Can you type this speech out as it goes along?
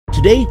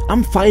Today,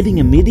 I'm fighting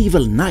a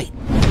medieval knight.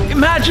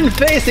 Imagine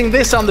facing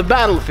this on the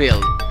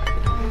battlefield.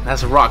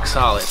 That's rock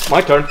solid. My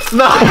turn.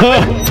 No.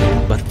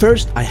 But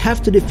first, I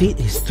have to defeat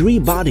his 3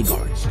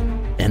 bodyguards.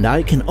 And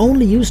I can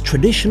only use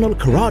traditional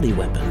karate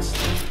weapons.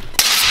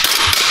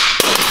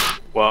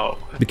 Wow.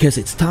 Because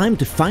it's time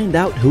to find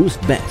out who's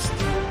best.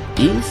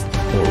 East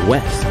or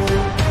West?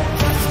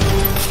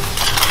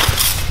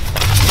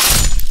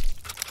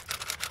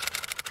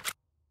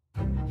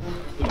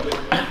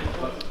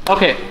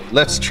 Okay.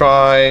 Let's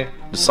try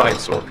the side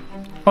sword.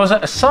 Oh, is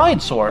that a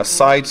side sword? A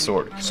side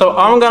sword. So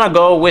I'm gonna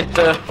go with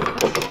the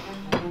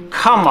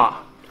Kama.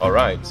 All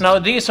right. Now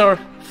these are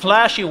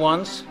flashy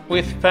ones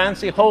with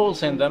fancy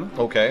holes in them.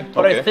 Okay.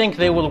 But okay. I think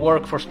they will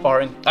work for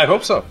sparring. I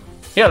hope so.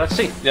 Yeah, let's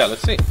see. Yeah,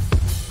 let's see.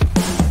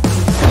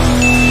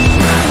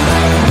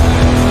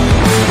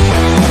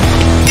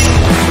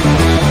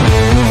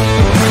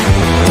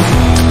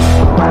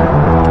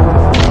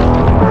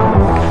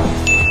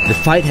 The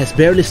fight has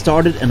barely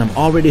started and I'm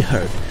already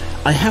hurt.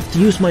 I have to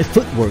use my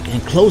footwork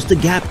and close the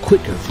gap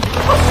quicker.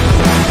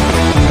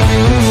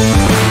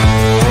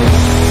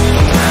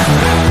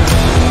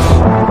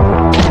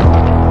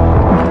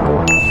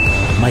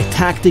 My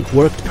tactic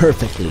worked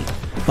perfectly,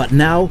 but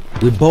now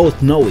we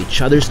both know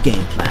each other's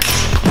game plan.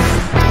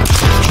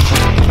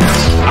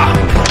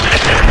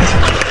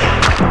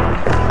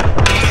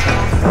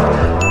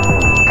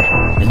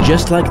 And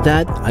just like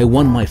that, I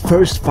won my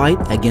first fight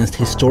against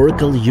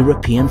historical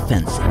European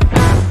fencing.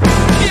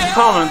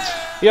 Comment.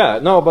 Yeah,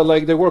 no, but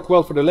like they work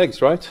well for the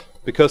legs, right?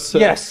 Because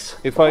Yes.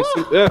 if I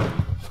see, yeah,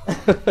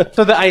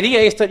 So the idea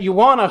is that you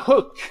want to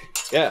hook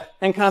yeah,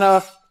 and kind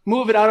of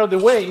move it out of the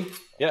way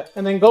yeah,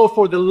 and then go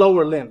for the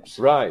lower limbs.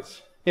 right.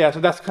 Yeah, so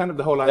that's kind of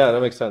the whole idea. Yeah,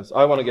 that makes sense.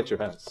 I want to get your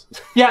hands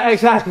Yeah,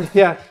 exactly.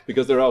 Yeah.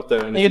 because they're out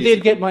there. And You it's did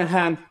easy. get my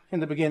hand in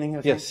the beginning.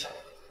 I think. Yes.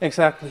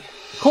 Exactly.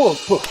 Cool,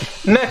 cool.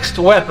 Next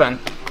weapon.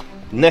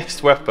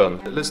 Next weapon.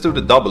 Let's do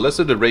the double. Let's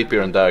do the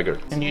rapier and dagger.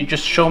 Can you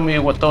just show me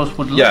what those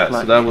would look Yeah,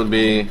 like? so that would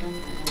be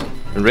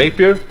a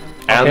rapier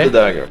and Okay. the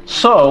dagger.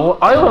 So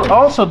I will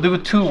also do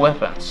 2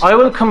 weapons. I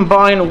will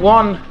combine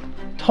one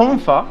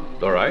Tonfa,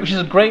 All right. which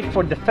is great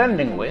for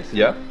defending with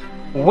Yeah.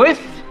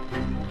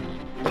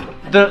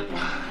 The...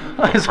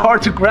 It's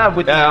hard to grab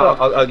with the Yeah,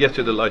 glove. I'll get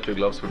you the lighter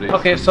gloves for these.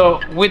 Okay, so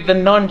with the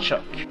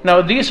nunchuck.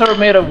 Now these are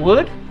made of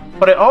wood,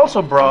 but I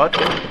also brought...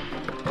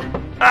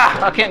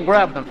 I can't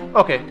grab them.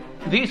 Okay,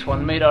 these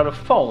one made out of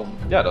foam.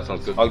 Yeah, that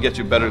sounds good. I'll get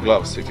you better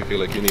gloves if you feel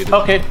like you need it.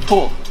 Okay,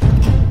 cool.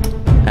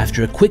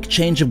 After a quick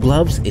change of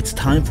gloves, it's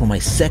time for my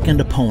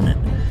second opponent.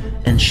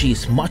 And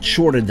she's much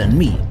shorter than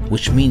me,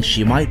 which means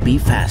she might be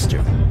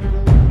faster.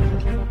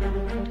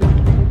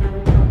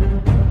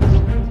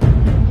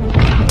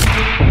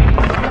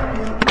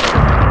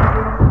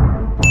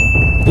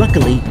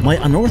 Luckily, my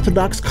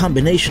unorthodox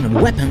combination of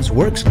weapons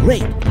works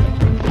great.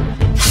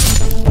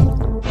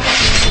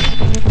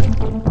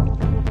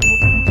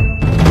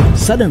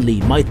 Suddenly,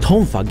 my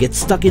tonfa gets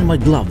stuck in my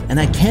glove and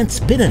I can't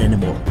spin it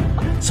anymore.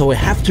 So I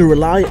have to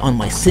rely on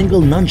my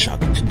single nunchuck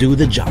to do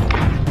the job.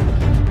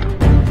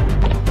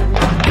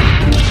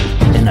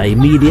 And I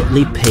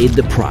immediately paid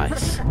the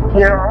price.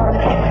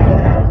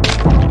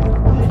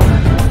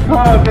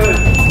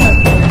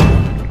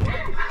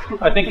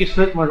 I think you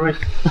slit my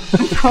wrist.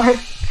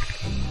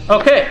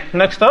 Okay,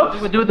 next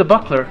up, we do the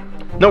buckler.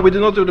 No, we do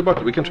not do the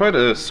buckler. We can try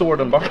the sword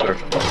and buckler.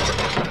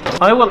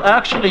 I will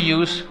actually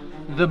use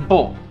the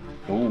bow,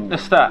 Ooh. the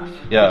staff,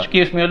 Yeah. which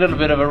gives me a little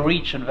bit of a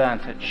reach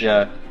advantage.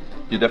 Yeah,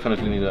 you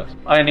definitely need that.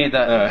 I need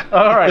that.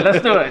 All right,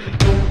 let's do it.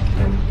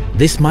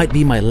 This might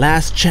be my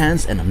last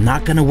chance and I'm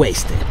not gonna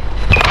waste it.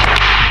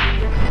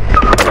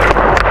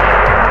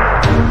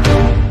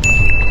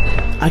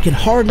 I can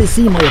hardly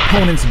see my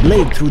opponent's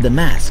blade through the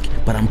mask,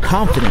 but I'm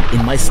confident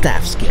in my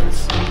staff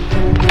skills.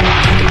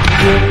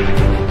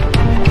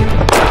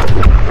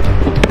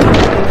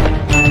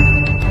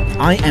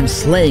 I am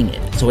slaying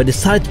it, so I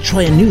decide to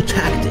try a new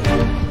tactic.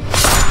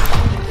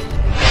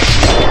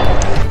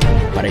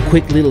 But I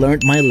quickly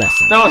learned my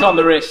lesson. That was on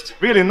the wrist.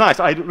 Really nice.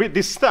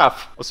 This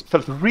staff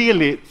felt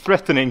really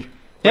threatening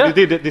when Yeah. you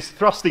did this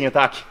thrusting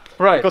attack.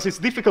 Right. Because it's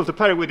difficult to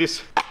parry with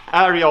this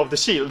area of the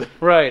shield.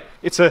 Right.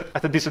 It's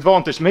at a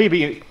disadvantage,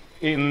 maybe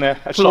in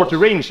shorter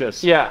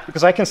ranges. Yeah.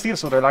 Because I can still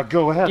sort of like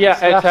go ahead. Yeah, and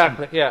slash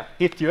exactly. and Yeah.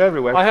 hit you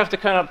everywhere. I have to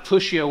kind of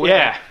push you away.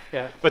 Yeah.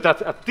 Yeah. But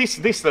at this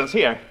distance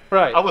here,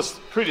 Right. I was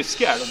pretty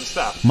scared of the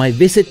staff. My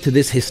visit to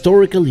this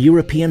historical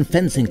European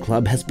fencing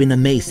club has been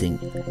amazing,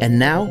 and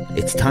now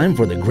it's time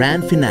for the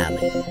grand finale.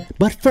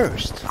 But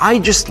first, I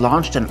just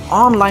launched an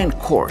online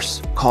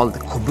course called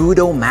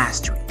Kobudo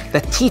Mastery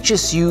that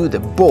teaches you the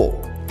bo,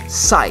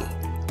 sai,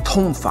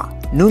 tonfa,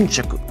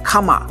 nunchaku,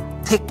 kama,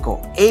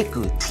 tekko,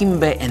 eku,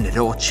 timbe, and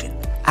rochin.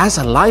 As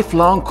a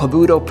lifelong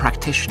Kobudo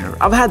practitioner,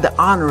 I've had the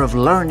honor of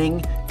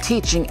learning,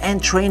 teaching,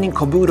 and training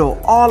Kobudo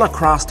all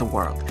across the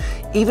world,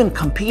 even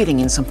competing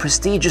in some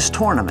prestigious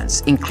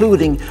tournaments,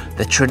 including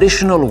the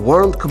traditional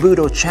World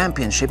Kobudo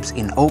Championships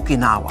in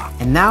Okinawa.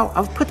 And now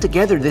I've put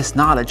together this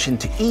knowledge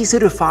into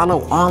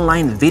easy-to-follow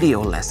online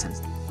video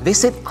lessons.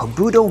 Visit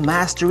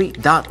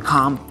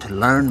kobudomastery.com to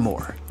learn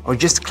more. or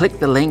just click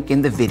the link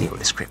in the video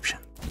description.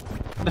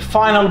 The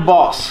final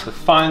boss. The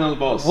final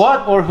boss.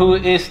 What or who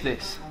is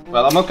this?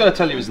 Well, I'm not gonna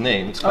tell you his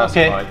name, it's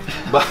classified.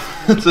 Okay. But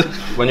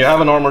when you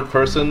have an armored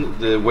person,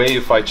 the way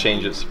you fight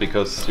changes,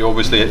 because you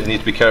obviously need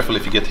to be careful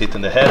if you get hit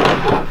in the head.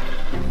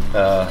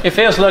 It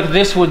feels like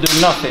this would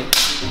do nothing.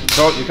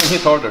 So you can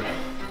hit harder.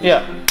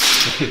 Yeah.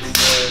 It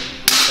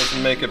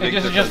doesn't make a big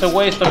difference. It's just a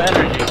waste of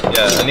energy.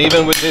 Yeah, and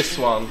even with this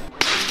one,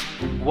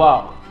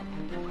 wow.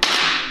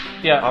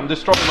 Yeah, I'm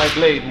destroying my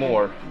blade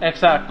more.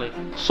 Exactly.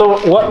 So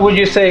what would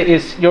you say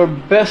is your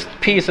best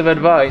piece of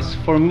advice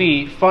for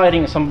me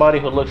fighting somebody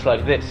who looks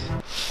like this?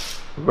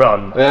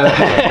 Run.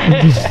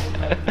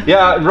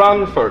 Yeah,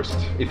 run first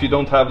if you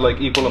don't have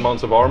like equal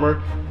amounts of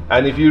armor.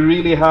 And if you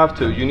really have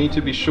to, you need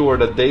to be sure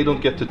that they don't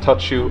get to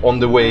touch you on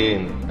the way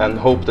in, and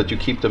hope that you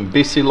keep them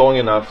busy long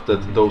enough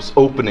that those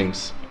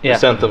openings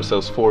present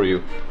themselves for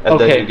you, and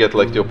then you get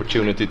like the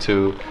opportunity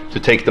to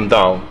take them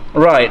down.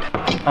 Right.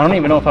 I don't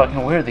even know if I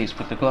can wear these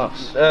with the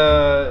gloves.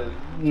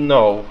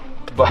 No,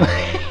 but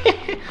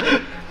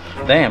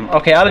damn.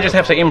 Okay, I'll just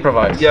have to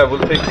improvise. Yeah,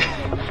 we'll take.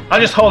 I'll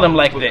just hold them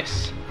like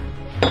this.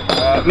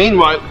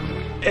 Meanwhile,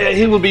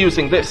 he will be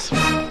using this.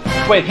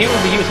 Wait, he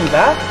will be using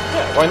that?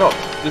 Yeah, why not?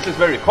 This is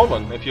very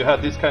common. If you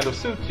had this kind of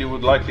suit, you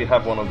would likely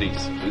have one of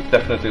these. It's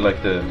definitely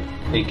like the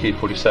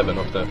AK-47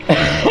 of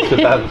the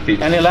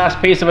battlefield. Any last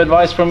piece of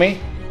advice from me?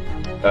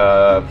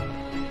 Have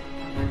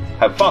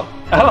fun.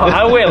 Oh,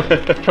 I will.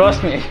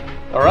 Trust me.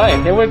 All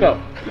right, here we go.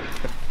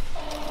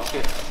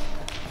 Okay.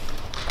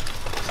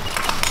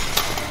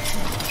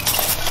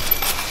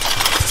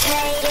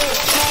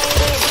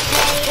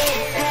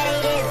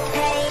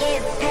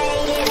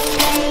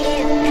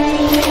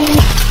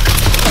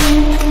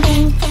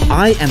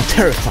 I am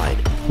terrified.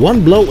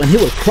 One blow and he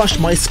will crush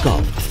my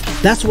skull.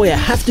 That's why I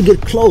have to get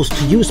close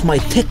to use my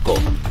tekko,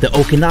 the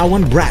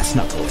Okinawan brass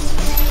knuckles.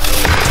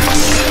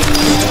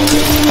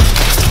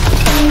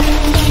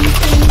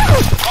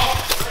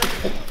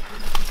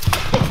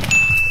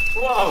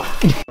 Wow.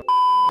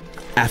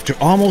 After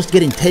almost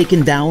getting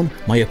taken down,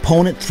 my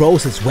opponent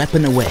throws his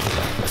weapon away.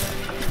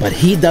 But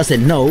he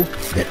doesn't know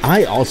that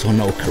I also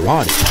know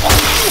karate.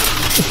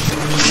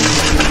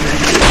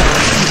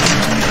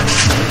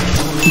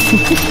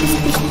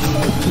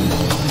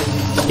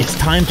 It's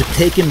time to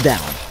take him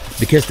down,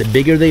 because the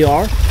bigger they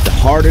are, the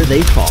harder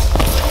they fall.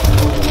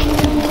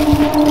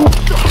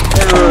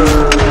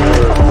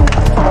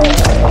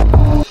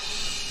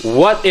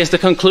 What is the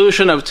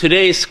conclusion of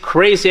today's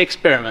crazy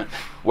experiment?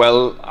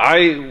 Well,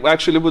 I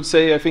actually would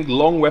say I think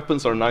long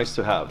weapons are nice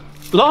to have.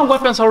 Long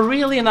weapons are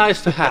really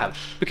nice to have,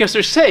 because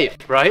they're safe,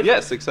 right?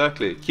 Yes,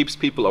 exactly. It keeps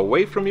people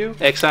away from you.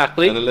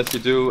 Exactly. And it lets you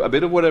do a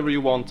bit of whatever you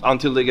want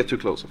until they get too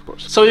close, of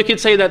course. So you could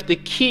say that the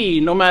key,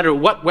 no matter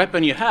what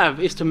weapon you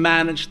have, is to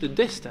manage the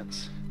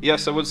distance.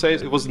 Yes, I would say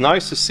it was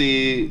nice to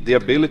see the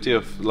ability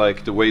of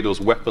like the way those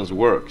weapons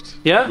worked.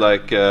 Yeah.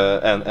 Like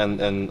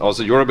and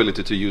also your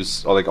ability to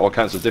use like all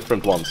kinds of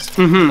different ones.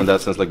 In that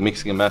sense, like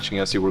mixing and matching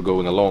as you were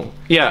going along.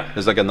 Yeah.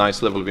 There's like a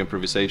nice level of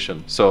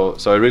improvisation. So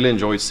I really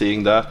enjoyed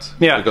seeing that.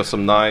 Yeah. We got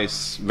some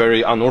nice,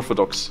 very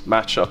unorthodox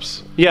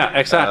matchups. Yeah,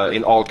 exactly.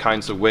 In all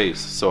kinds of ways.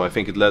 So I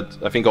think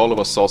all of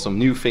us saw some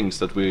new things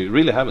that we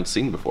really haven't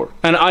seen before.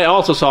 And I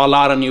also saw a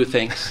lot of new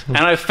things. And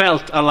I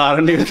felt a lot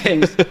of new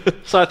things.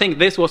 So I think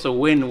this was a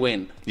win-win.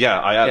 Yeah,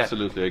 I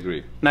absolutely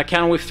agree. Now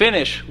can we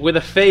finish with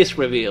a face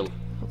reveal?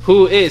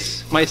 Who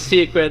is my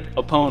secret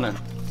opponent?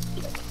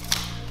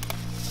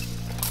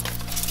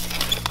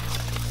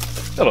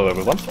 Hello,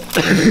 everyone.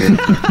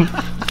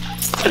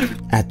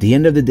 At the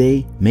end of the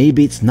day,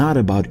 maybe it's not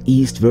about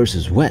East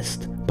versus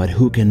West, but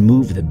who can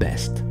move the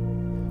best.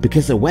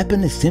 Because a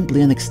weapon is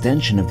simply an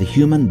extension of the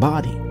human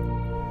body.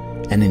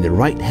 And in the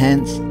right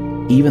hands,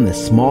 even the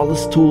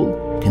smallest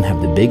tool can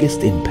have the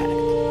biggest impact.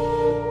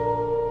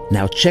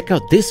 Now check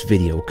out this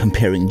video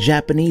comparing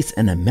Japanese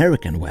and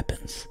American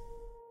weapons.